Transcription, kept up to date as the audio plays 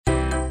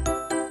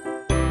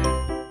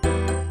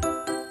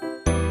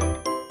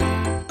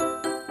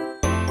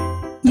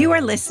You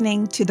are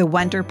listening to the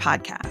Wonder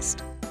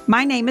Podcast.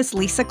 My name is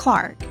Lisa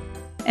Clark,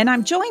 and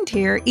I'm joined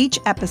here each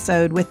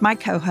episode with my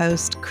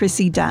co-host,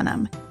 Chrissy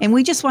Dunham. And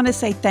we just want to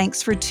say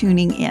thanks for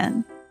tuning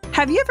in.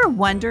 Have you ever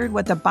wondered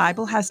what the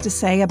Bible has to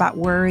say about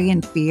worry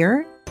and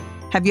fear?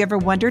 Have you ever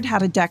wondered how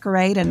to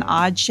decorate an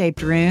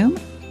odd-shaped room?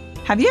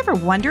 Have you ever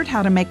wondered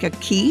how to make a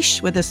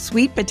quiche with a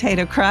sweet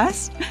potato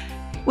crust?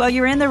 Well,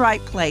 you're in the right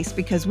place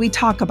because we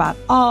talk about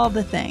all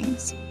the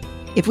things.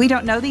 If we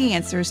don't know the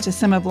answers to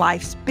some of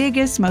life's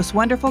biggest, most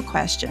wonderful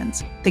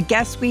questions, the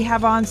guests we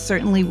have on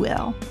certainly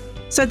will.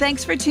 So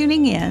thanks for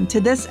tuning in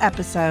to this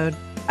episode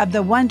of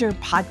the Wonder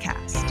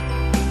Podcast.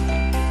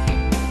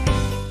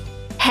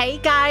 Hey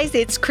guys,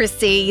 it's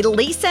Chrissy.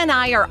 Lisa and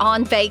I are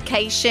on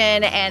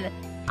vacation, and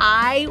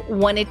I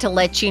wanted to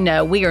let you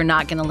know we are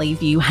not going to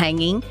leave you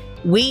hanging.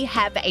 We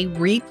have a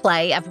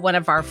replay of one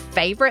of our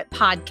favorite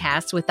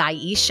podcasts with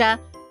Aisha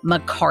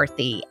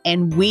McCarthy,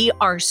 and we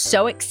are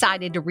so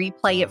excited to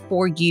replay it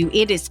for you.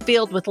 It is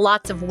filled with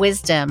lots of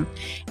wisdom,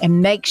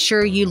 and make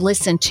sure you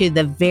listen to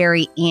the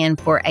very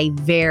end for a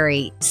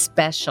very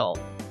special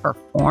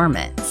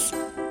performance.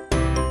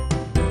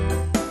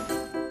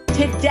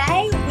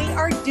 Today, we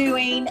are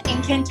doing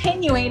and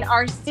continuing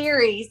our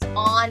series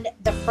on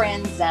the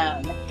friend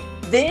zone.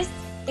 This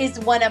is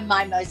one of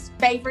my most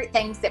favorite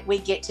things that we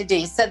get to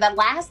do. So the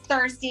last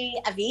Thursday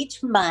of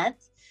each month,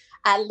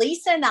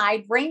 Lisa and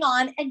I bring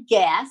on a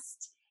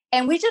guest,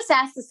 and we just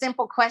ask the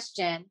simple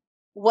question,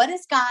 what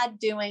is God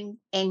doing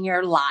in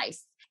your life?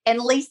 And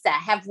Lisa,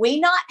 have we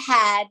not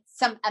had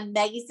some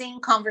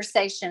amazing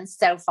conversations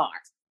so far?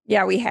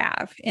 Yeah, we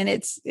have. And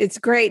it's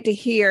great to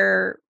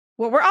hear.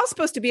 Well, we're all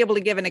supposed to be able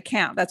to give an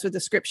account. That's what the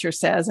scripture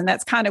says. And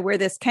that's kind of where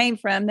this came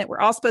from, that we're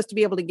all supposed to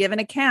be able to give an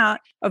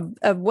account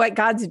of what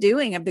God's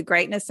doing, of the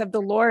greatness of the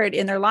Lord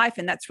in their life.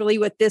 And that's really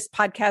what this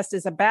podcast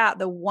is about,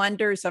 the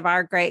wonders of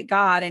our great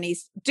God. And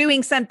he's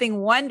doing something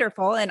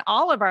wonderful in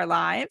all of our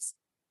lives.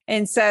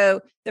 And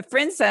so the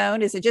friend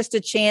zone is just a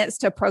chance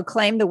to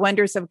proclaim the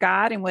wonders of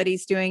God and what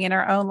he's doing in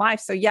our own life.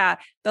 So yeah,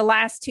 the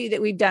last two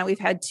that we've done, we've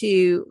had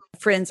two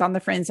friends on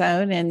the friend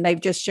zone, and they've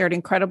just shared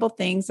incredible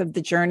things of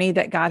the journey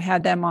that God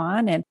had them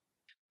on and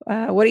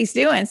what he's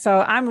doing.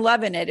 So I'm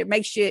loving it. It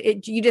makes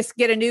you just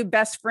get a new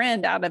best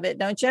friend out of it,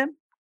 don't you?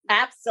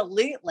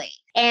 Absolutely.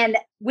 And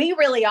we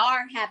really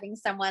are having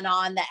someone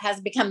on that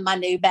has become my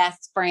new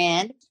best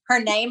friend. Her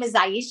name is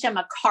Aisha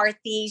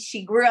McCarthy.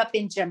 She grew up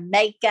in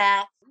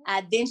Jamaica.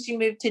 Then she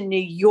moved to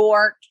New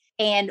York,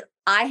 and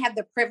I have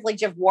the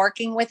privilege of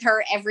working with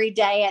her every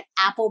day at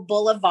Apple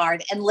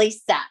Boulevard. And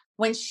Lisa,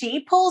 when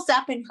she pulls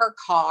up in her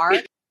car,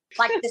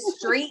 like the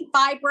street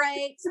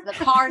vibrates, the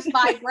car's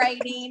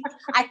vibrating.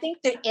 I think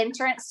the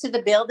entrance to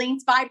the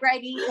building's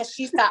vibrating because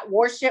she's got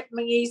worship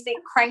music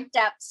cranked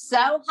up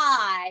so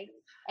high,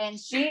 and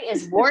she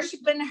is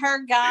worshiping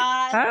her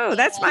God. Oh,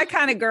 that's my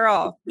kind of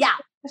girl. Yeah.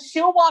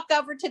 She'll walk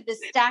over to the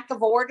stack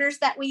of orders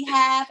that we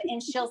have,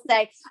 and she'll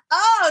say,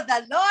 "Oh,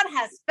 the Lord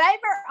has favor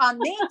on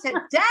me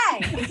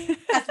today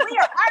because we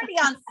are already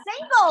on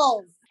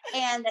singles."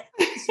 And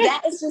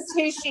that is just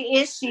who she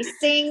is. She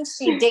sings,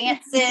 she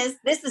dances.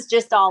 This is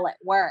just all at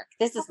work.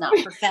 This is not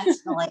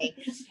professionally.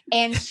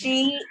 And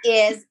she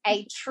is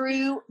a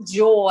true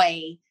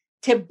joy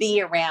to be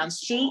around.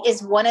 She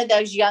is one of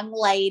those young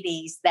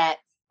ladies that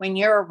when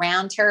you're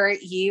around her,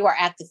 you are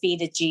at the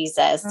feet of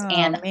Jesus. Oh,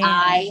 and man.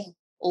 I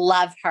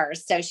love her.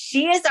 So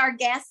she is our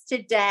guest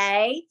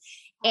today.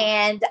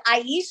 And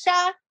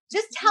Aisha,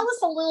 just tell us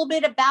a little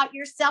bit about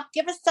yourself.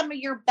 Give us some of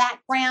your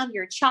background,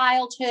 your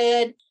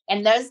childhood,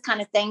 and those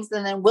kind of things.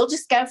 And then we'll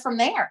just go from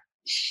there.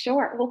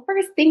 Sure. Well,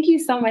 first, thank you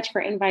so much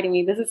for inviting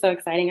me. This is so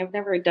exciting. I've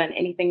never done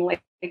anything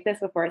like this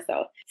before.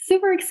 So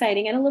super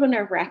exciting and a little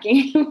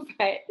nerve-wracking,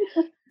 but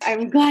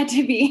I'm glad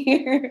to be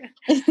here.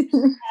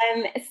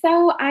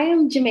 So I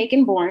am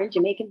Jamaican born,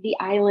 the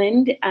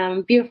island,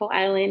 beautiful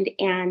island.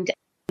 And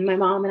my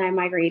mom and I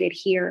migrated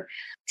here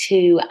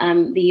to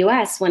the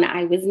U.S. when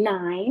I was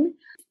 9.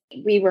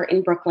 We were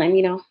in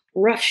Brooklyn,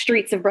 rough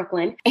streets of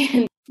Brooklyn.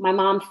 And my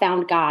mom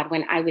found God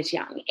when I was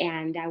young.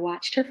 And I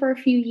watched her for a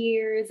few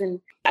years.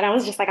 And I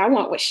was just like, I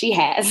want what she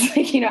has.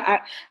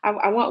 I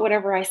want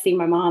whatever I see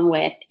my mom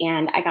with.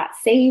 And I got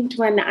saved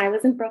when I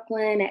was in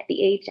Brooklyn at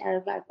the age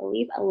of, I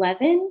believe,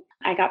 11.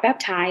 I got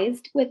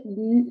baptized with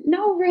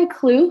no real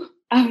clue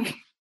of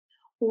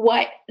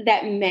what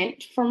that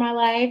meant for my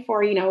life,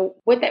 or,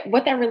 what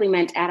that really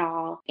meant at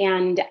all.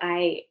 And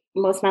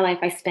most of my life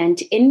I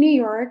spent in New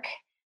York,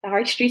 the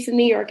hard streets of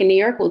New York, and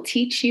New York will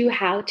teach you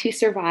how to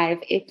survive,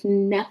 if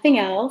nothing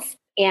else.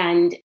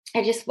 And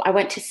I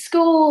went to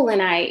school,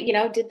 and I,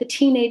 did the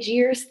teenage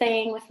years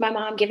thing with my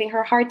mom, giving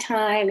her a hard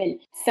time. And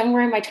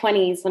somewhere in my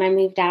 20s, when I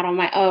moved out on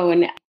my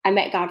own, I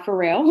met God for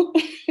real.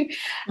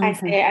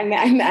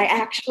 I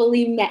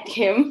actually met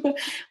him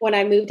when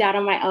I moved out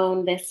on my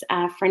own. This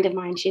friend of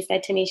mine, she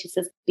said to me, she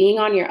says, being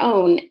on your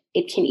own,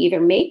 it can either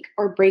make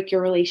or break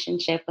your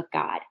relationship with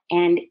God.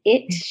 And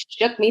it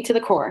shook me to the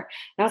core.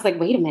 And I was like,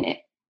 wait a minute.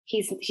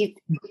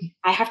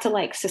 I have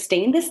to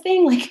sustain this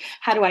thing. Like,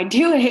 how do I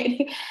do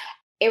it?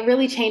 it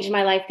really changed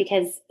my life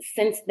because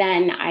since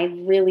then, I've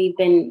really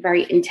been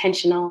very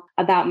intentional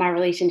about my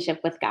relationship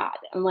with God.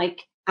 I'm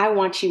like, I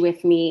want you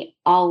with me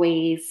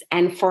always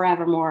and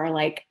forevermore.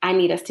 Like, I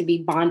need us to be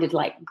bonded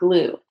like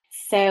glue.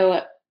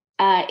 So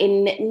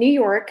in New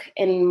York,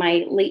 in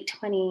my late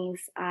 20s,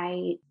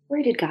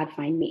 where did God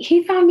find me?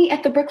 He found me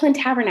at the Brooklyn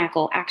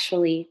Tabernacle,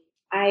 actually.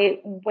 I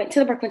went to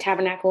the Brooklyn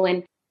Tabernacle,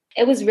 and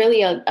it was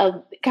really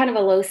a kind of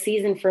a low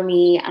season for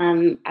me.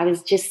 I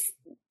was just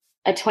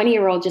a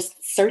 20-year-old just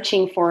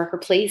searching for her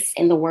place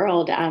in the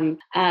world.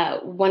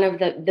 One of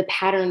the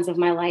patterns of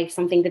my life,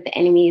 something that the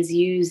enemy has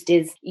used,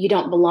 is you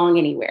don't belong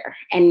anywhere.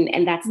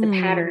 And that's the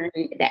pattern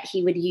that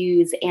he would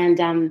use. And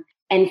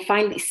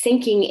finally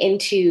sinking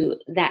into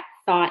that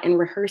thought and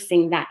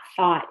rehearsing that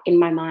thought in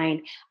my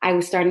mind, I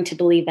was starting to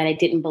believe that I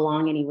didn't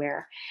belong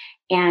anywhere.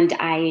 And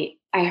I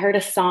heard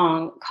a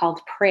song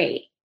called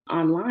Pray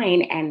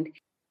online, and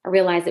I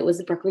realized it was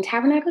the Brooklyn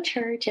Tabernacle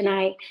Church. And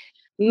I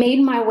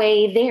made my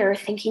way there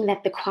thinking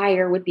that the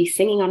choir would be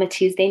singing on a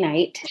Tuesday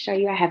night. To show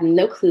you, I have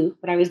no clue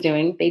what I was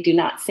doing. They do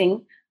not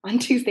sing on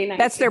Tuesday night.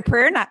 That's their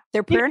prayer night.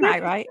 Their prayer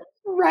night, right?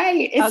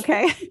 Right.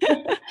 Okay.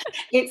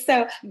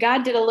 So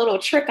God did a little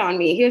trick on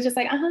me. He was just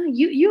like,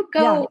 you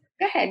go. Yeah.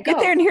 Go ahead. Go.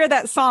 Get there and hear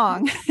that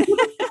song.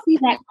 See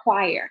that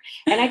choir.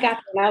 And I got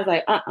there and I was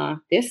like,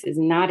 this is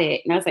not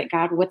it. And I was like,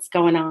 God, what's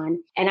going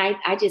on? And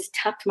I just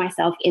tucked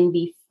myself in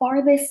the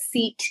farthest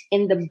seat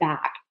in the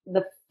back,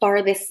 the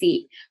farthest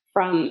seat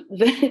from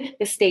the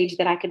stage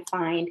that I could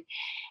find.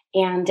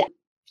 And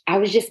I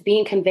was just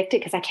being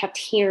convicted because I kept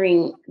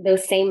hearing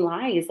those same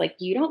lies. Like,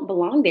 you don't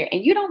belong there,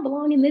 and you don't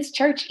belong in this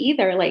church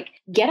either. Like,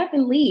 get up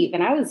and leave.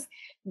 And I was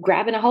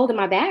grabbing a hold of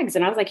my bags.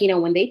 And I was like,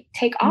 when they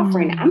take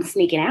offering, I'm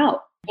sneaking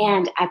out.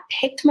 And I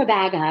picked my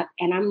bag up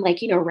and I'm like,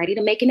 ready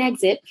to make an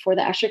exit before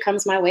the usher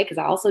comes my way. Cause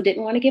I also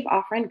didn't want to give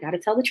offering. Got to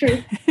tell the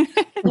truth.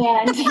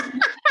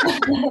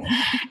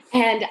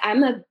 And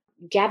I'm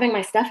gathering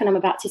my stuff and I'm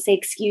about to say,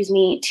 excuse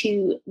me,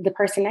 to the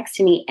person next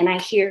to me. And I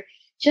hear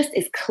just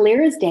as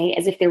clear as day,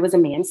 as if there was a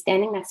man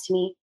standing next to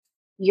me,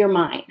 "You're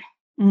mine."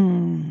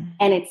 And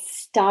it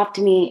stopped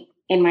me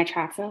in my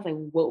tracks. And I was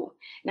like, whoa.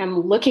 And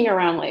I'm looking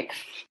around like,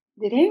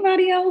 did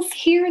anybody else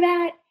hear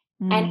that?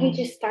 And he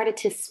just started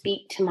to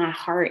speak to my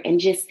heart and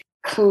just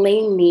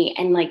claim me.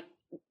 And like,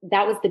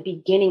 that was the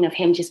beginning of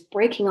him just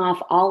breaking off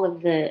all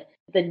of the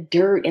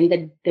dirt and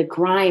the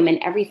grime and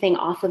everything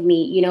off of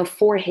me,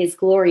 for his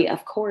glory,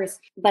 of course.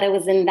 But it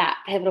was in that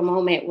pivotal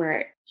moment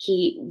where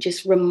he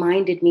just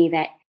reminded me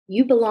that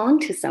you belong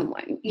to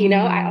someone.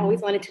 I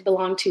always wanted to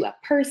belong to a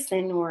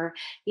person or,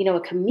 a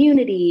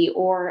community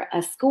or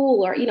a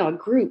school or, a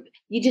group.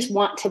 You just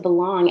want to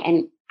belong.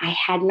 And I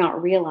had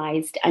not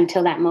realized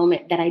until that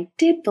moment that I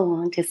did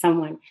belong to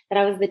someone, that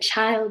I was the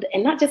child,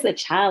 and not just a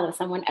child of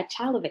someone, a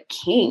child of a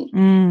king.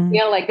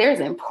 Like,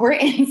 there's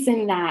importance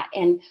in that.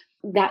 And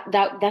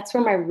that's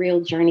where my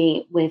real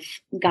journey with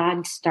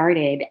God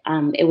started.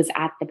 It was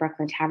at the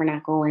Brooklyn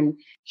Tabernacle, and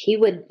he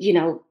would,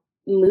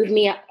 move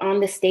me up on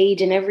the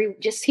stage, and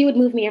he would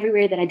move me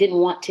everywhere that I didn't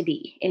want to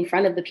be in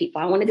front of the people.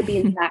 I wanted to be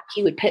in the back.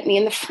 He would put me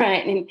in the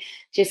front and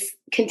just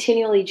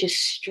continually just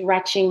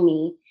stretching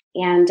me.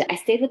 And I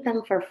stayed with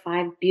them for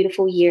 5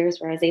 beautiful years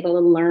where I was able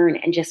to learn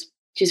and just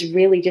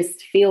really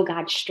just feel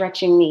God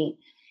stretching me,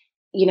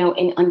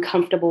 in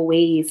uncomfortable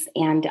ways,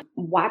 and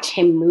watch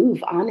him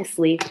move,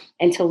 honestly,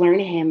 and to learn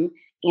him.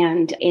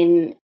 And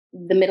in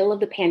the middle of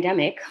the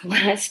pandemic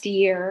last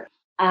year,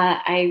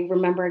 I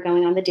remember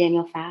going on the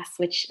Daniel fast,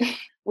 which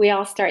we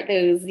all start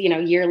those,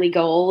 yearly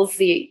goals.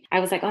 I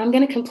was like, I'm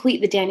going to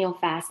complete the Daniel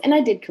fast. And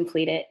I did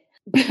complete it,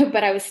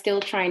 but I was still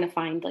trying to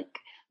find like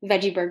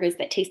veggie burgers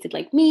that tasted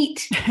like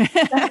meat.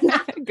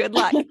 Good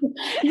luck. I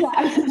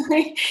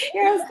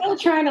was still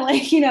trying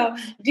to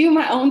do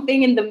my own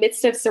thing in the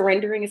midst of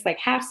surrendering. It's like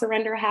half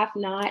surrender, half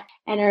not.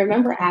 And I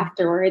remember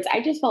afterwards, I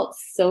just felt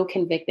so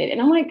convicted.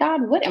 And I'm like,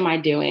 God, what am I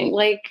doing?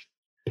 Like,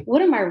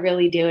 what am I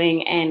really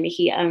doing? And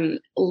he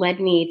led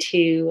me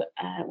to,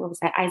 what was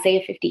that?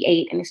 Isaiah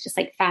 58. And it's just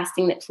like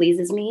fasting that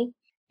pleases me.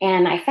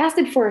 And I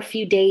fasted for a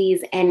few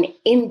days. And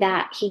in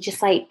that, he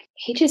just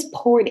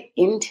poured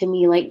into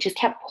me, like just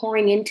kept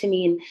pouring into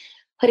me and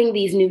putting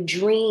these new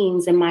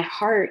dreams in my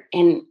heart.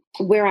 And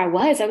where I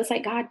was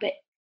like, God, but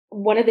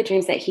one of the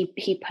dreams that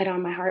he put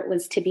on my heart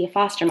was to be a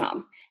foster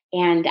mom.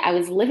 And I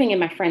was living in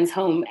my friend's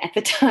home at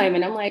the time.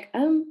 And I'm like,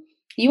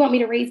 you want me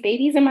to raise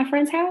babies in my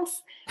friend's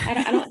house? I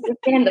don't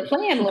understand the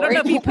plan, Lord. I don't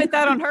know if you put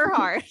that on her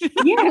heart.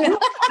 Yeah,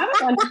 I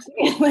don't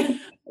understand. Like,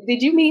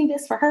 did you mean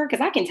this for her?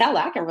 Because I can tell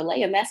I can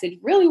relay a message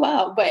really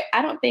well, but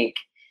I don't think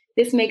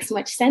this makes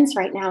much sense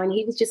right now. And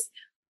he was just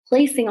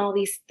placing all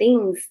these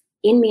things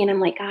in me. And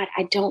I'm like, God,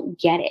 I don't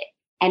get it.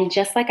 And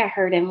just like I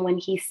heard him when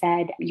he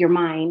said, "You're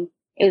mine,"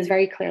 it was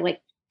very clear,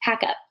 like,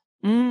 pack up.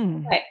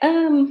 Like,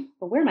 well,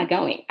 where am I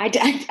going? I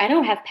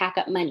don't have pack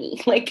up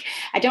money. Like,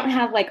 I don't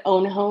have like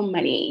own home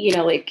money.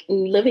 Like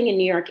living in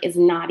New York is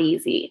not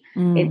easy.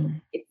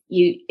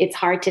 It's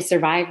hard to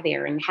survive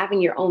there, and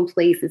having your own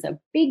place is a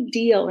big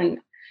deal and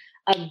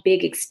a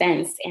big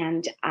expense.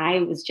 And I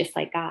was just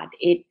like, God,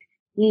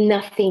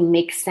 nothing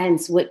makes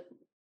sense.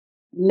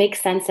 make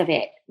sense of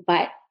it.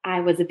 But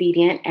I was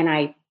obedient and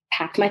I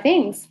packed my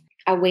things.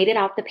 I waited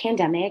out the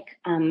pandemic.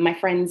 My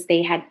friends,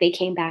 they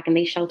came back and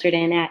they sheltered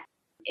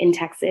in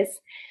Texas.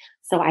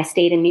 So I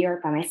stayed in New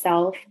York by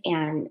myself,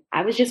 and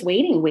I was just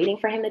waiting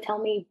for him to tell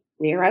me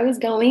where I was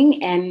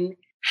going and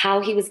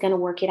how he was going to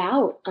work it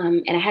out.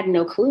 And I had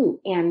no clue.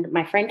 And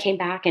my friend came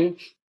back, and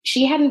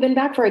she hadn't been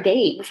back for a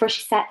day before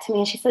she sat to me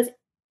and she says,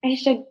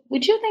 Aisha,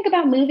 would you think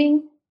about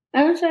moving?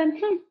 And I said,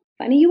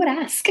 funny you would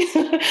ask.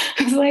 I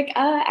was like,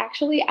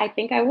 actually, I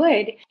think I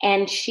would.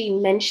 And she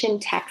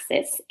mentioned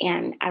Texas,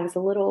 and I was a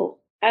little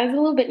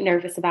bit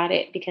nervous about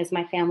it because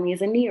my family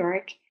is in New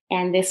York,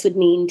 and this would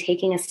mean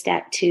taking a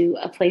step to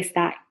a place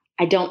that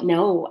I don't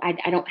know.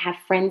 I don't have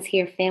friends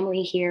here,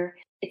 family here.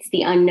 It's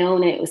the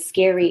unknown, and it was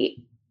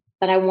scary,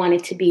 but I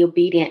wanted to be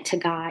obedient to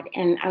God.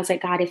 And I was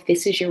like, God, if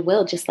this is your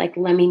will, just like,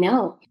 let me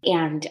know.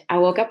 And I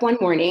woke up one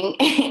morning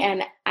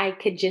and I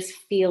could just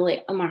feel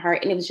it on my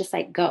heart. And it was just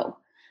like, go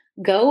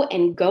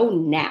and go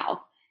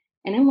now.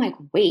 And I'm like,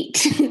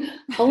 wait,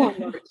 hold on,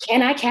 Lord,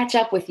 can I catch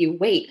up with you?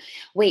 Wait,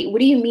 what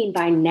do you mean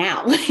by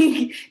now?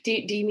 do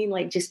you mean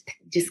like just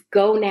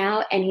go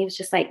now? And he was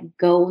just like,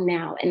 go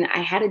now. And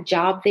I had a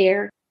job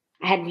there.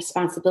 I had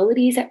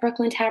responsibilities at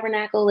Brooklyn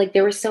Tabernacle. Like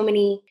there were so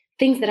many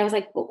things that I was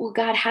like, well,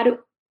 God, I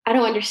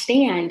don't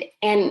understand.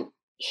 And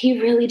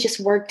he really just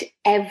worked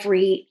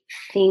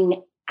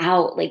everything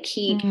out. Like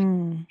he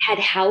had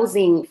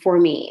housing for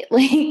me.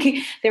 Like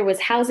there was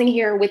housing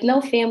here with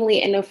no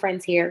family and no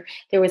friends here.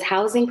 There was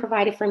housing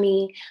provided for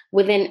me.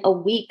 Within a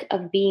week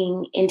of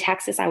being in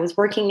Texas, I was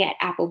working at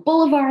Apple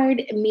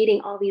Boulevard,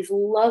 meeting all these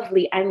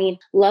lovely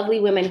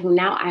women who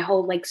now I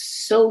hold like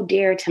so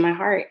dear to my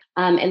heart.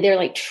 And they're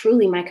like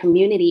truly my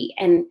community.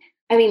 And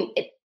I mean,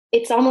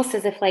 it's almost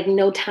as if like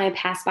no time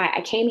passed by. I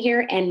came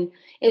here and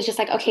it was just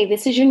like, okay,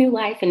 this is your new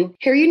life and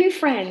here are your new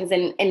friends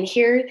and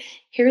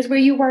here's where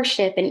you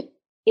worship. And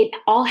it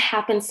all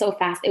happened so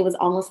fast. It was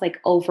almost like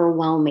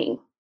overwhelming.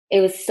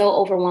 It was so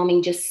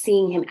overwhelming just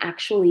seeing him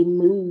actually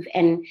move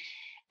and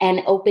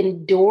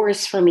open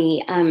doors for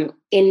me.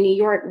 In New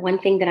York, one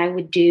thing that I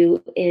would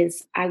do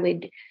is I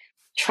would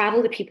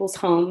travel to people's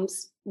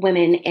homes,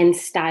 women, and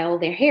style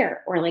their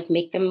hair or like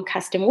make them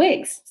custom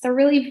wigs. It's a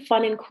really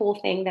fun and cool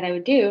thing that I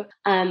would do,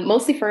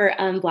 mostly for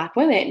Black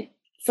women.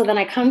 So then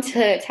I come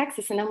to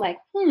Texas and I'm like,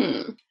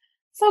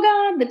 so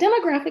God, the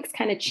demographics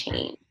kind of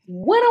changed.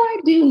 What do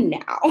I do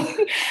now?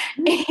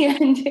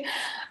 And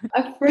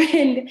a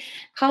friend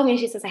called me and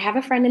she says, I have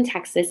a friend in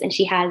Texas and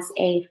she has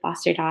a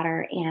foster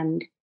daughter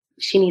and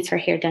she needs her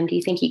hair done. Do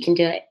you think you can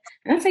do it?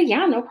 And I say,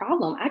 yeah, no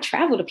problem. I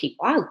travel to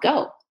people. I'll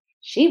go.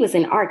 She was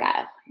in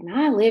Argyle and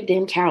I lived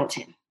in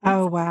Carrollton.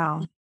 Oh,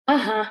 wow.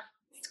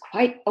 It's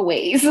quite a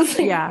ways. It's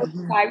like Yeah.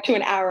 5 to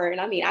an hour.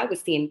 And I mean, I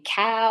was seeing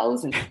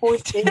cows and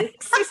horses.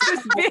 This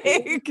is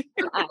big.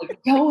 I'm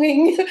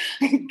going,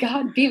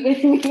 God be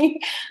with me.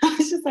 I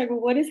was just like,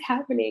 what is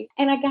happening?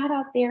 And I got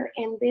out there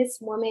and this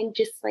woman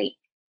just like,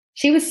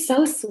 she was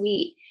so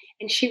sweet.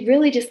 And she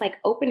really just like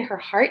opened her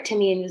heart to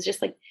me and was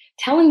just like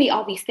telling me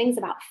all these things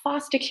about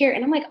foster care.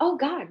 And I'm like, oh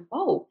God,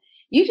 whoa.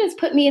 You just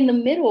put me in the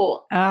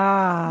middle.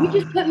 You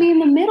just put me in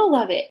the middle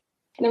of it.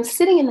 And I'm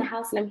sitting in the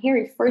house and I'm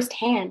hearing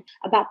firsthand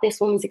about this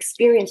woman's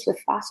experience with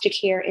foster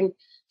care. And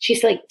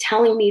she's like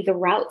telling me the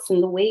routes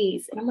and the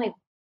ways. And I'm like,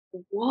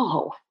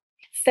 whoa.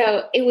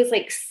 So it was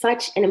like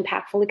such an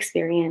impactful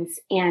experience.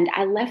 And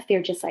I left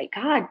there just like,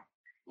 God,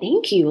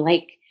 thank you.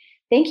 Like,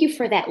 thank you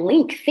for that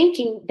link,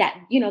 thinking that,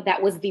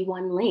 that was the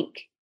one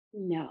link.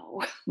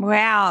 No.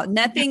 Wow.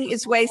 Nothing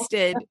is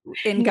wasted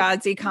in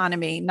God's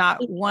economy.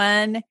 Not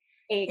one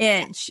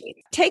inch.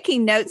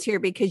 Taking notes here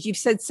because you've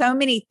said so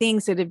many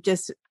things that have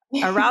just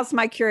aroused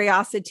my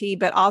curiosity,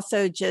 but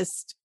also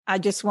I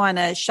just want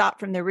to shout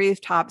from the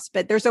rooftops.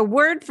 But there's a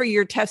word for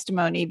your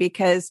testimony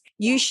because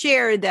you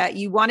shared that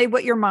you wanted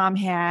what your mom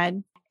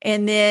had.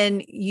 And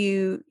then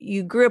you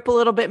grew up a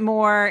little bit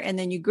more, and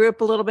then you grew up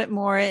a little bit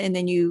more, and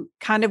then you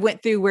kind of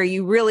went through where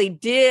you really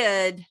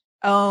did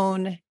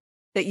own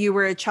that you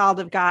were a child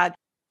of God.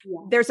 Yeah.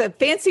 There's a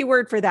fancy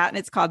word for that, and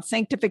it's called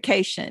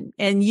sanctification.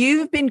 And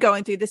you've been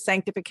going through the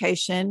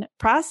sanctification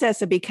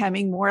process of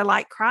becoming more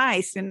like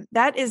Christ. And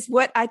that is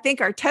what I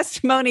think our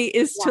testimony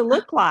is to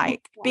look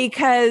like.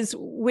 Because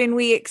when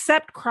we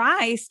accept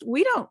Christ,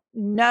 we don't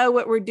know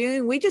what we're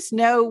doing. We just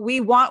know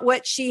we want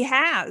what she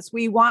has.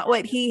 We want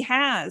what he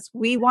has.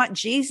 We want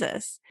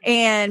Jesus.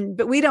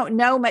 But we don't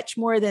know much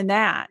more than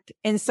that.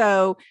 And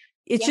so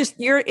it's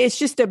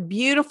just a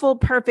beautiful,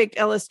 perfect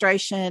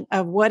illustration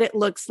of what it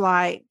looks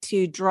like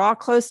to draw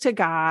close to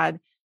God,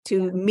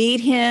 to meet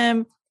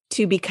him,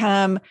 to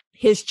become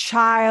his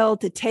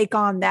child, to take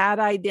on that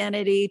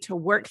identity, to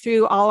work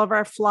through all of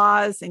our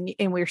flaws. And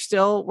we're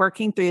still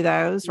working through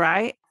those,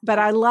 right? But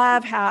I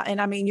love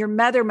your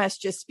mother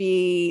must just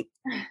be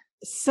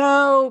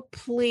so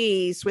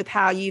pleased with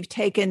how you've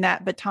taken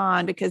that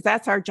baton, because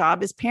that's our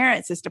job as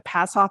parents, is to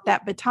pass off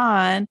that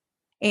baton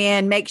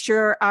and make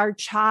sure our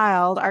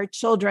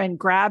children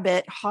grab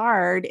it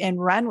hard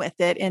and run with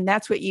it. And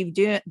that's what you've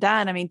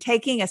done. I mean,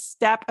 taking a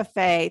step of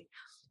faith,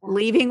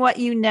 leaving what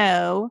you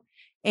know,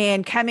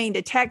 and coming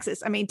to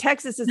Texas. I mean,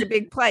 Texas is a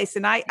big place.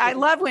 And I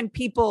love when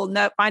people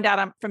find out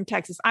I'm from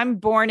Texas. I'm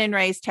born and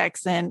raised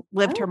Texan,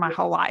 lived here my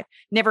whole life,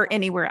 never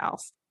anywhere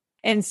else.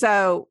 And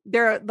so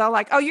they're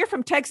like, oh, you're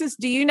from Texas.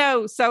 Do you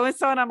know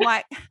so-and-so? And I'm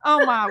like,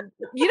 oh my,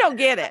 you don't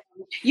get it.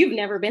 You've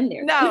never been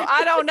there. No,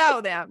 I don't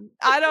know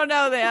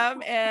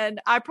them.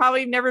 And I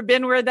probably never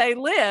been where they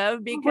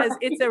live because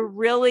it's a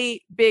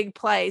really big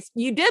place.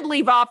 You did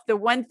leave off the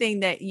one thing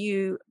that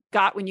you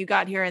got when you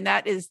got here. And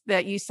that is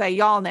that you say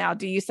y'all now.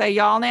 Do you say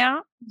y'all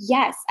now?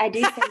 Yes, I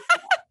do.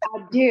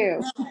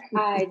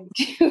 I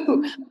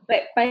do.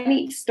 But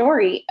funny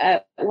story,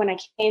 when I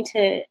came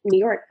to New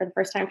York for the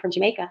first time from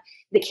Jamaica,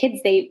 the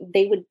kids,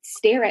 they would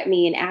stare at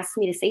me and ask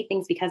me to say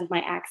things because of my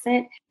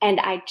accent. And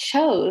I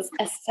chose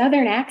a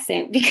Southern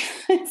accent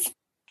because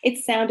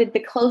it sounded the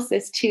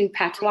closest to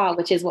patois,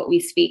 which is what we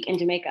speak in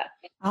Jamaica,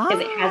 because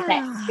it has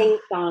that sing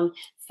song.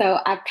 So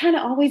I've kind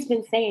of always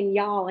been saying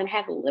y'all and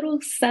have a little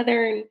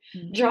Southern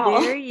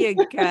drawl. There you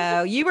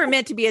go. You were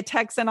meant to be a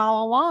Texan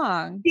all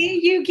along. See,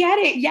 you get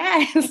it.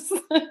 Yes.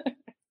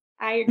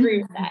 I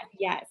agree with that.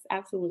 Yes,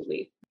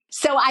 absolutely.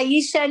 So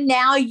Aisha,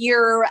 now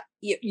you're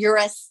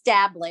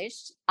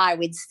established, I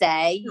would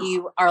say.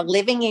 You are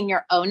living in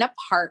your own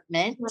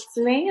apartment. Yes,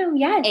 ma'am.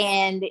 Yes.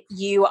 And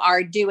you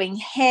are doing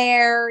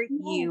hair. Yes.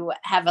 You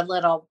have a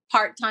little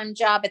part-time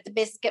job at the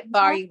Biscuit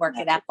Bar. You work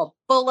at Apple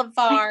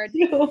Boulevard.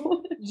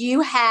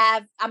 You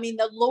have,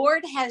 the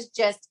Lord has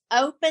just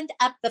opened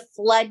up the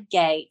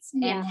floodgates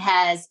and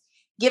has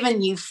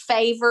given you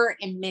favor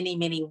in many,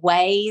 many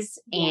ways.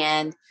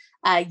 And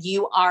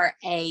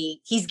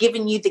he's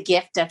given you the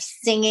gift of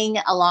singing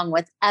along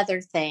with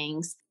other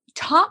things.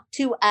 Talk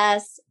to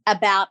us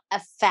about a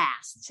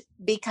fast,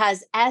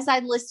 because as I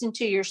listened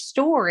to your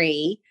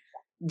story,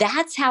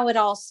 that's how it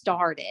all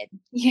started.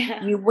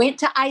 Yeah. You went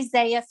to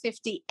Isaiah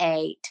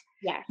 58.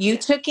 Yeah. You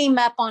took him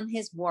up on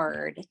his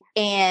word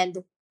and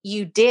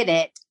you did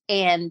it.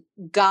 And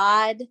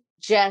God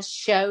just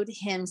showed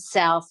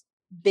himself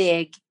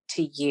big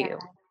to you.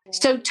 Yeah.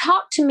 So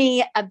talk to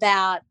me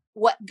about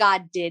what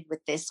God did with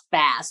this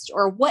fast,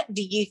 or what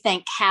do you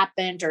think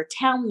happened, or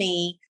tell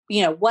me,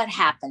 what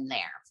happened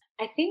there?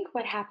 I think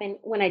what happened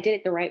when I did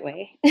it the right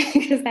way,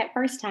 because that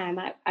first time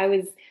I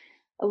was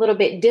a little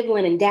bit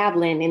dibbling and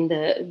dabbling in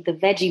the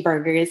veggie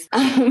burgers.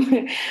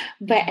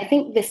 But I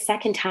think the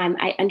second time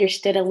I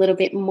understood a little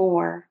bit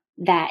more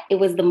that it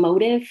was the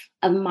motive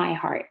of my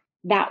heart.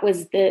 That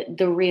was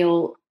the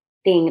real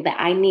thing, that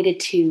I needed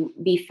to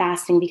be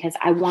fasting because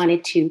I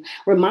wanted to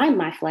remind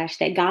my flesh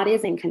that God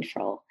is in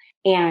control.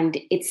 And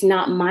it's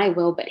not my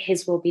will, but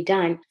his will be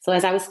done. So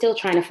as I was still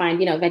trying to find,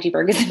 veggie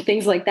burgers and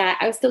things like that,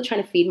 I was still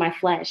trying to feed my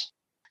flesh.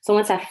 So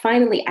I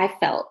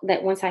felt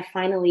that once I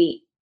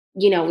finally,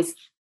 was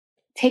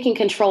taking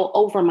control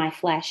over my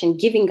flesh and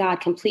giving God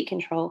complete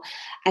control,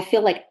 I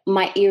feel like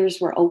my ears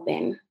were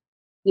open.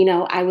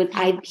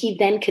 He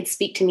then could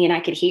speak to me and I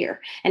could hear.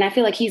 And I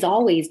feel like he's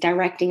always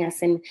directing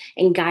us and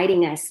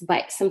guiding us.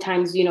 But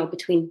sometimes,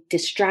 between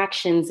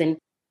distractions and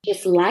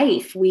just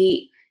life,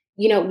 we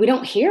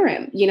don't hear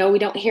him. We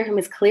don't hear him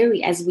as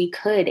clearly as we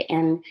could.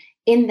 And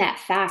in that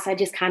fast, I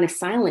just kind of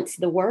silenced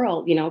the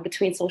world,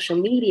 between social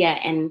media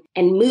and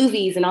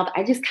movies and all that.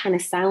 I just kind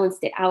of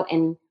silenced it out,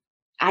 and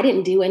I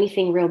didn't do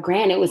anything real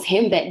grand. It was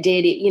him that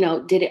did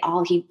it, did it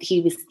all.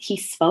 He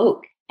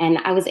spoke, and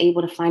I was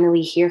able to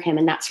finally hear him.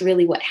 And that's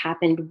really what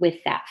happened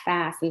with that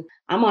fast. And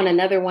I'm on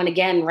another one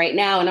again right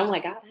now. And I'm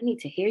like, God, I need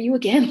to hear you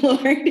again,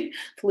 Lord.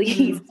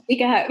 Please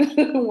speak up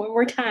one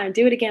more time.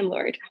 Do it again,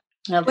 Lord.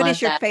 What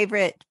is your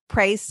favorite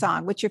praise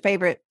song? What's your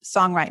favorite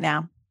song right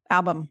now?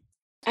 Album?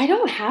 I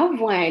don't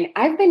have one.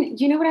 I've been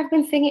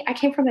singing. I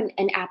came from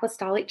an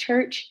apostolic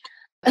church,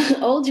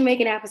 old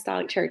Jamaican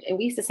apostolic church, and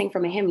we used to sing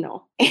from a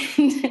hymnal.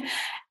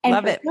 and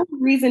Love for it.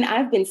 some reason,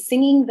 I've been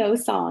singing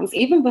those songs.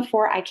 Even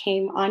before I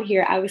came on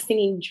here, I was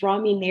singing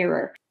Draw Me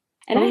Nearer.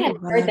 And I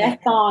hadn't heard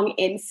that song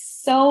in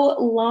so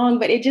long,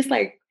 but it just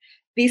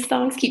these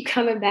songs keep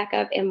coming back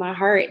up in my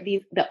heart.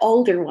 The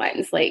older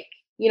ones,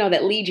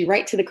 that lead you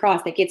right to the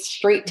cross, that gets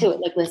straight to it.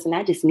 Like, listen,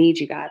 I just need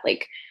you, God.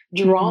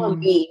 Draw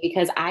me,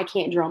 because I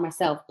can't draw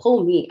myself.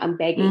 Pull me. I'm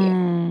begging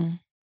you.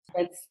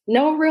 It's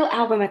no real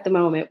album at the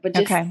moment, but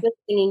just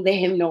singing the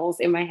hymnals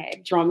in my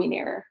head. Draw me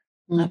nearer.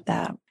 Love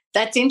that.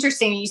 That's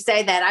interesting. You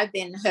say that. I've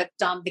been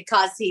hooked on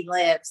Because He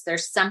Lives.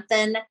 There's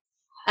something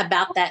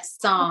about that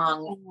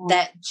song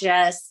that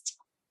just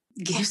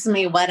gives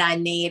me what I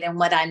need and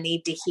what I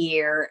need to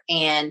hear.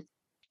 And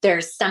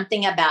there's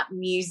something about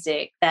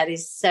music that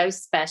is so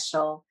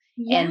special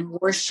and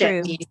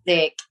worship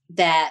music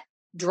that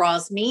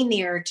draws me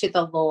nearer to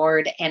the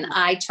Lord. And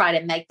I try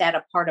to make that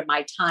a part of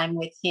my time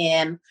with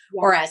him.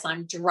 Or as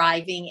I'm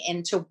driving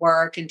into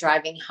work and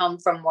driving home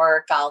from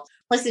work, I'll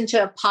listen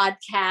to a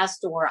podcast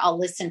or I'll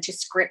listen to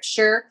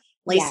scripture.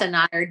 Lisa and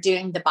I are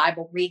doing the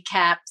Bible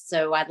recap.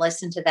 So I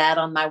listened to that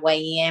on my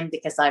way in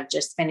because I've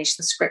just finished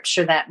the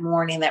scripture that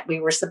morning that we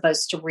were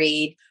supposed to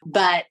read.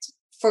 But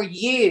for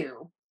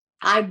you,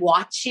 I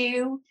watch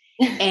you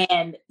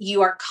and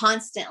you are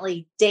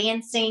constantly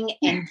dancing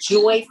and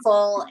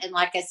joyful. And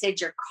like I said,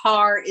 your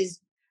car is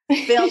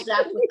filled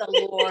up with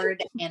the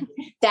Lord, and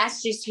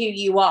that's just who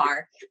you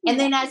are. And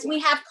then as we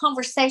have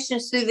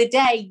conversations through the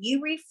day,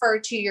 you refer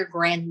to your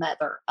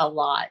grandmother a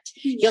lot.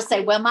 You'll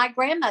say, well, my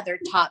grandmother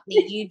taught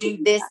me you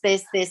do this,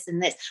 this, this,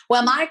 and this.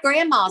 Well, my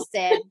grandma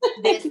said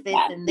this, this,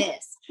 and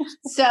this.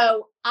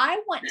 So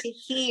I want to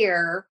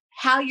hear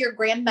how your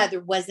grandmother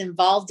was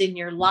involved in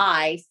your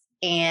life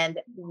and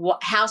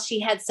how she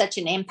had such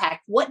an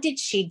impact. What did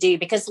she do?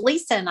 Because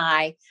Lisa and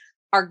I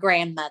are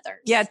grandmothers.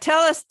 Yeah.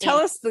 Tell us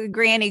the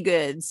granny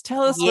goods.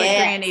 Tell us what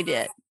Granny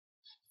did.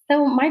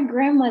 So my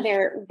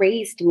grandmother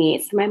raised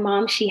me. So my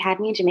mom, she had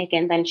me in Jamaica,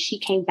 and then she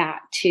came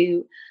back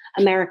to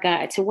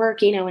America to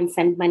work, and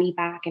send money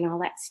back and all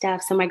that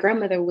stuff. So my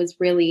grandmother was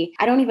really,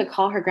 I don't even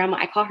call her grandma.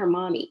 I call her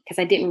mommy, because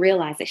I didn't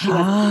realize that she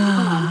wasn't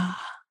my mom.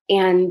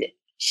 And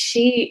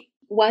she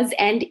was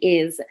and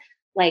is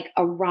like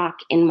a rock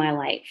in my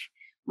life.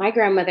 My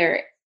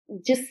grandmother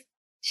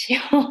she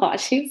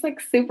was like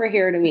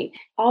superhero to me.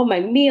 All my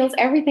meals,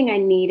 everything I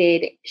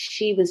needed,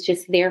 she was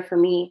just there for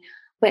me.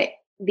 But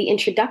the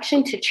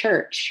introduction to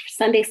church,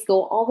 Sunday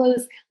school, all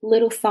those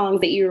little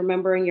songs that you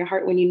remember in your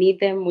heart when you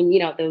need them, when,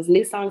 those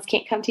new songs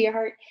can't come to your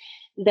heart,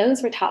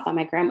 those were taught by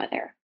my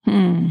grandmother.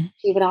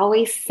 She would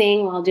always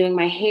sing while doing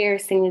my hair,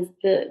 sing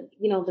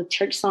the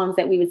church songs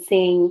that we would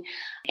sing.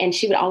 And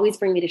she would always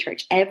bring me to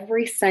church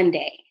every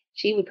Sunday.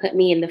 She would put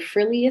me in the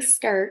frilliest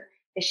skirt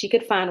that she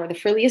could find, or the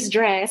frilliest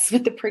dress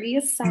with the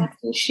prettiest socks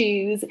and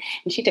shoes.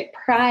 And she took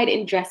pride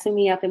in dressing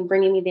me up and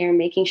bringing me there and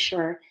making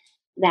sure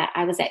that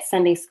I was at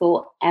Sunday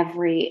school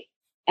every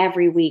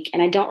week.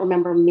 And I don't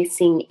remember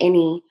missing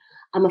any.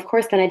 Of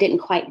course, then I didn't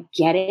quite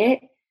get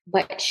it,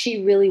 but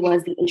she really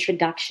was the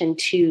introduction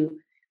to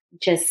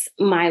just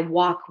my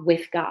walk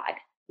with God,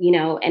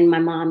 and my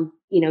mom,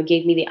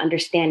 gave me the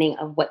understanding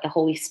of what the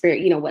Holy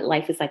Spirit, what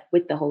life is like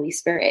with the Holy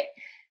Spirit.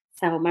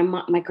 So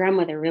my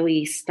grandmother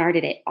really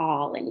started it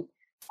all, and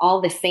all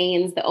the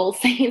sayings, the old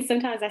sayings.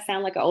 Sometimes I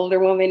sound like an older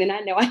woman, and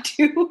I know I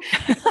do.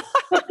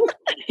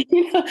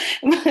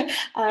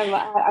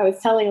 I was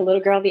telling a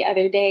little girl the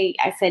other day,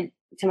 I said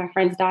to my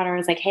friend's daughter, I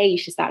was like, hey, you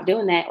should stop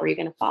doing that or you're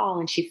going to fall.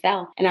 And she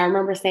fell. And I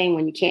remember saying,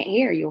 when you can't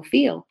hear, you'll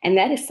feel. And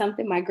that is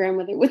something my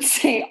grandmother would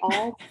say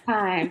all the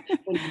time.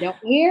 When you don't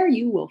hear,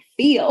 you will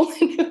feel.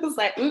 And it was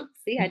like,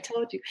 see, I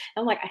told you.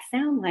 I'm like, I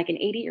sound like an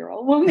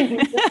 80-year-old woman.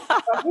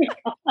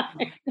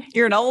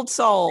 You're an old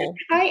soul.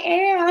 I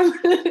am.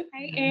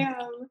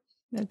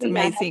 That's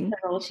amazing.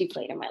 That's the role she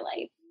played in my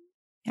life.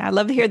 Yeah, I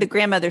love to hear the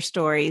grandmother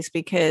stories,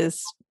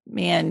 because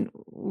man,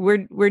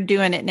 we're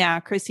doing it now.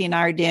 Chrissy and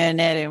I are doing it,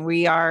 and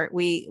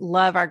we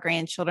love our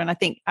grandchildren. I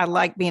think I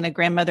like being a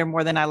grandmother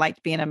more than I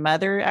liked being a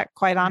mother,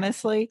 quite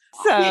honestly.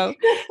 So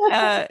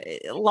a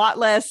lot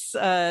less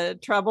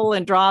trouble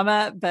and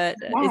drama, but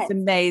it's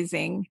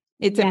amazing.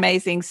 It's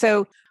amazing.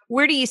 So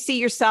where do you see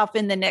yourself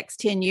in the next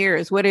 10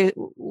 years? What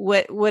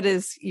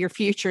does your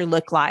future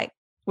look like?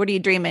 What are you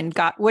dreaming?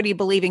 God, what are you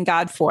believing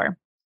God for?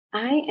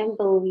 I am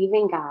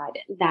believing God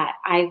that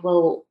I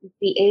will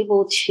be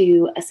able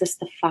to assist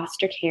the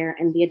foster care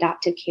and the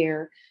adoptive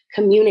care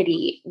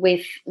community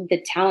with the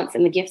talents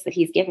and the gifts that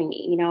He's given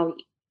me.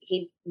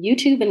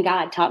 YouTube and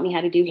God taught me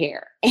how to do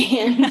hair.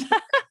 And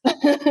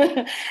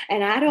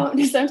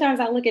and sometimes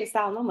I look at a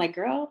style and I'm like,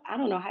 girl, I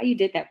don't know how you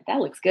did that, but that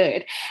looks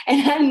good.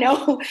 And I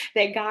know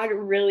that God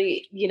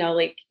really,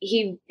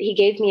 he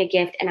gave me a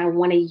gift and I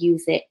want to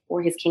use it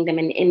for His kingdom.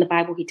 And in the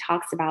Bible, He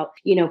talks about,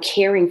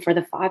 caring for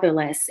the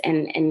fatherless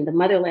and the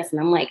motherless. And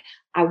I'm like,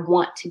 I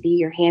want to be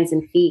your hands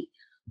and feet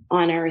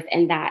on earth.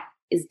 And that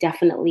is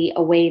definitely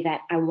a way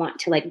that I want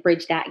to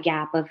bridge that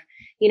gap of,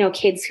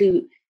 kids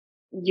who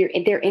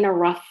they're in a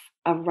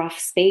rough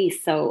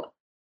space. So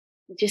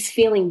just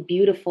feeling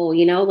beautiful,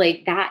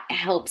 that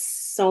helps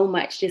so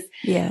much. Just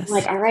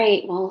all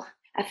right, well,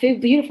 I feel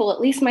beautiful.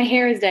 At least my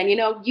hair is done. You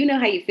know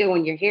how you feel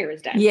when your hair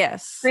is done.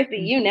 Yes. Chrissy,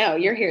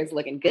 your hair is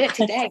looking good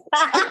today.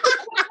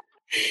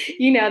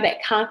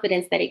 That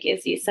confidence that it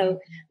gives you. So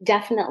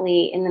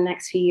definitely in the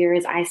next few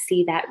years, I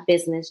see that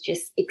business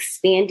just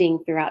expanding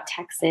throughout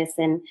Texas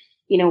and,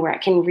 where I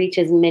can reach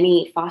as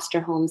many foster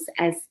homes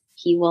as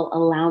He will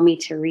allow me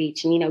to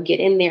reach and, get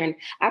in there. And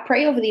I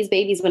pray over these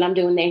babies when I'm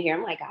doing their hair.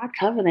 I'm like, God,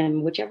 cover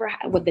them, with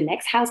the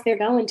next house they're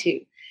going to.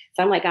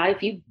 So I'm like, God,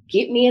 if you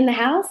get me in the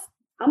house,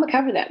 I'm gonna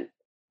cover them.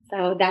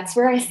 So that's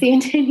where I see in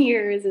 10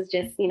 years is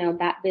just,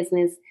 that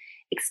business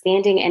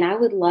expanding. And I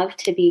would love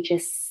to be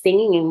just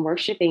singing and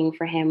worshiping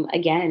for Him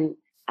again.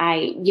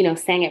 I,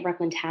 sang at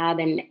Brooklyn Tab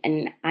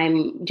and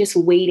I'm just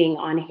waiting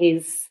on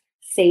His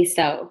say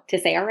so to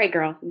say, all right,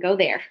 girl, go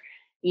there.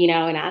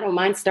 And I don't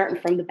mind starting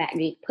from the back.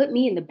 Put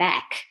me in the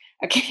back.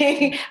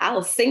 Okay.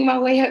 I'll sing my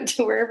way up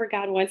to wherever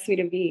God wants me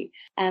to be.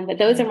 But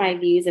those are my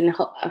views. And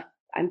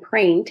I'm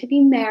praying to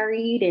be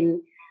married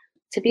and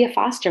to be a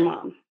foster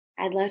mom.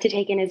 I'd love to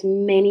take in as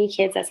many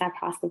kids as I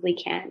possibly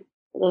can.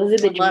 Those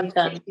are the dreams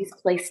that He's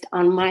placed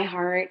on my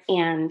heart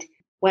and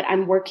what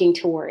I'm working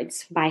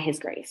towards by His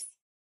grace.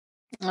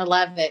 I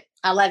love it.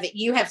 I love it.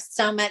 You have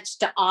so much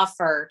to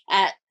offer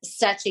at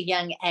such a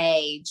young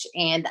age.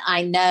 And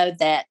I know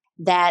that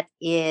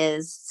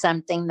is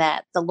something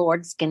that the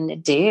Lord's going to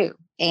do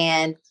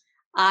And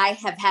I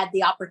have had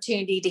the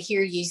opportunity to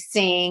hear you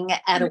sing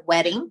at a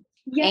wedding.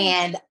 Yes.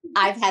 And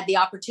I've had the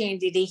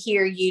opportunity to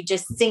hear you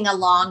just sing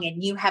along,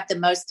 and you have the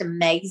most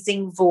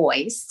amazing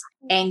voice.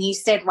 And you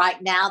said right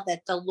now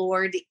that the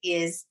Lord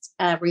is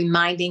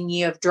reminding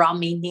you of draw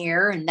me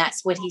near, and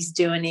that's what he's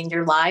doing in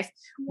your life.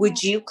 Yeah.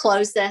 Would you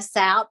close us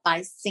out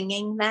by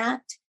singing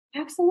that?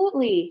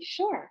 Absolutely.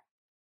 Sure.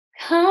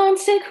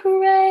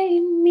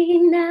 Consecrate me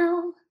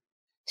now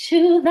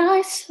to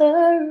thy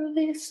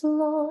service,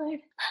 Lord,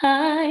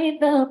 by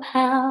the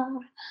power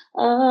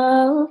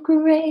of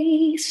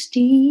grace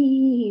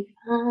divine.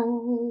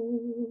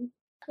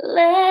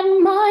 Let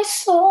my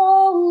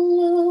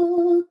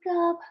soul look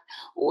up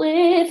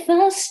with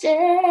a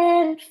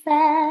steadfast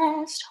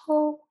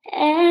hope,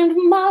 and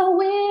my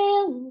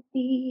will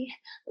be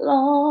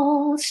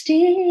lost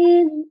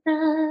in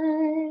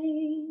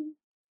thine.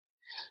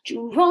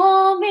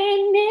 Draw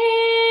me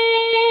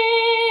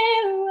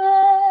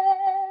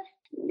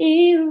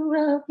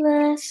nearer,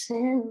 blessed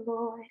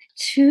Lord,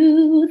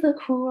 to the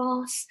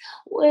cross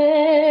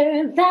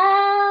where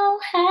thou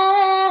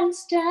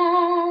hast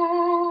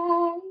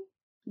died.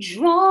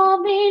 Draw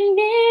me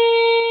nearer,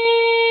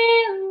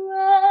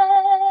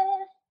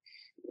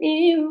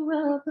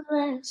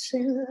 blessed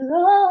Lord,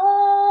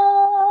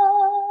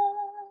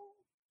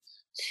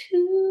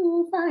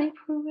 to thy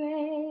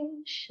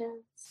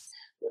precious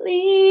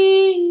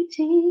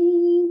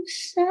bleeding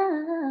side.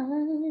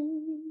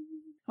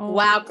 Oh.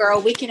 Wow,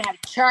 girl, we can have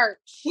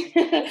church. We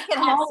can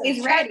have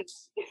always ready.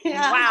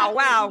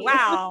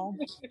 Wow.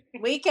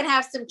 We can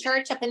have some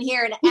church up in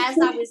here. And as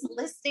I was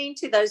listening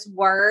to those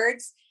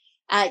words,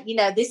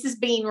 this is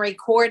being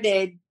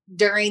recorded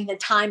during the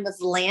time of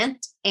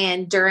Lent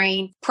and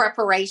during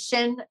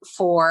preparation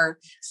for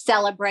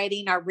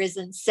celebrating our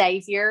risen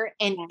Savior.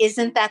 And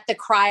isn't that the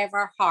cry of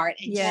our heart?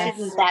 And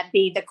shouldn't that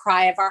be the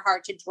cry of our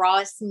heart to draw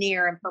us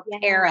near and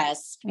prepare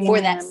us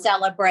for that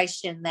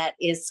celebration that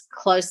is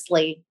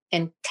closely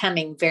and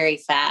coming very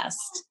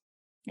fast?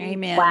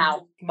 Amen.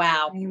 Wow.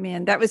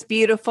 Amen. That was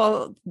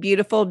beautiful,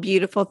 beautiful,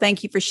 beautiful.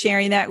 Thank you for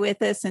sharing that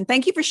with us. And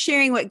thank you for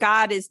sharing what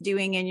God is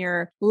doing in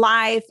your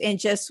life and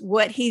just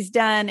what he's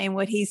done and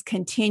what he's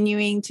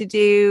continuing to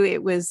do.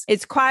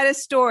 It's quite a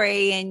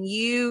story, and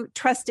you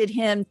trusted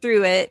him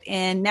through it.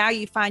 And now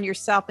you find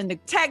yourself in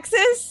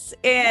Texas,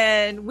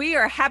 and we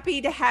are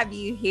happy to have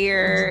you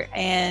here.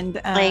 And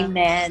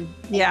amen.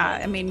 Yeah.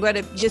 I mean,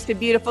 just a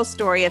beautiful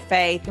story of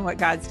faith and what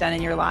God's done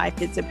in your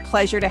life. It's a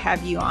pleasure to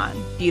have you on.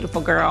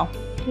 Beautiful girl.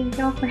 Thank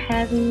y'all for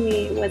having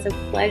me. It was a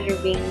pleasure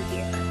being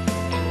here.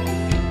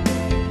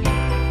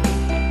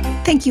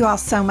 Thank you all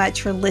so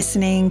much for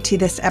listening to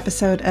this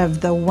episode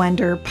of the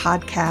Wonder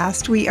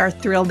Podcast. We are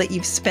thrilled that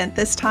you've spent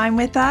this time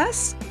with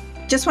us.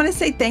 Just want to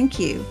say thank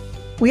you.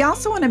 We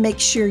also want to make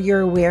sure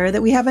you're aware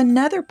that we have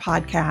another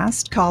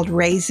podcast called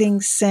Raising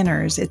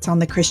Sinners. It's on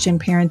the Christian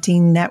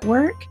Parenting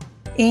Network.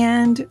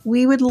 And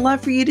we would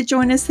love for you to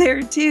join us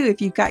there too.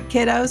 If you've got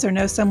kiddos or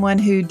know someone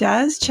who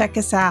does, check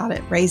us out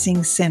at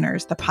Raising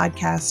Sinners, the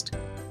podcast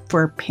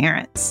for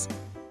parents.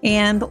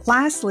 And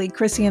lastly,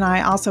 Chrissy and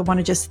I also want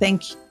to just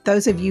thank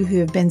those of you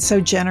who have been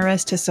so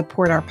generous to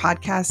support our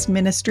podcast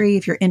ministry.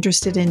 If you're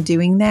interested in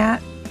doing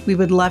that, we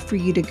would love for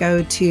you to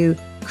go to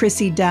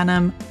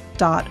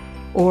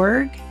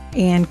chrissydunham.org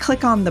and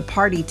click on the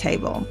party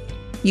table.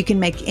 You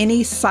can make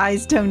any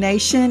size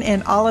donation,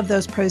 and all of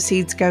those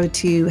proceeds go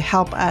to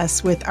help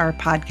us with our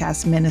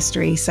podcast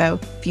ministry. So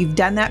if you've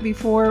done that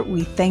before,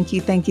 we thank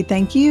you.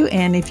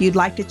 And if you'd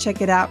like to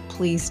check it out,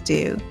 please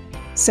do.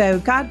 So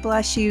God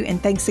bless you, and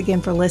thanks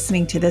again for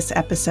listening to this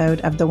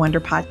episode of the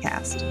Wonder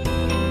Podcast.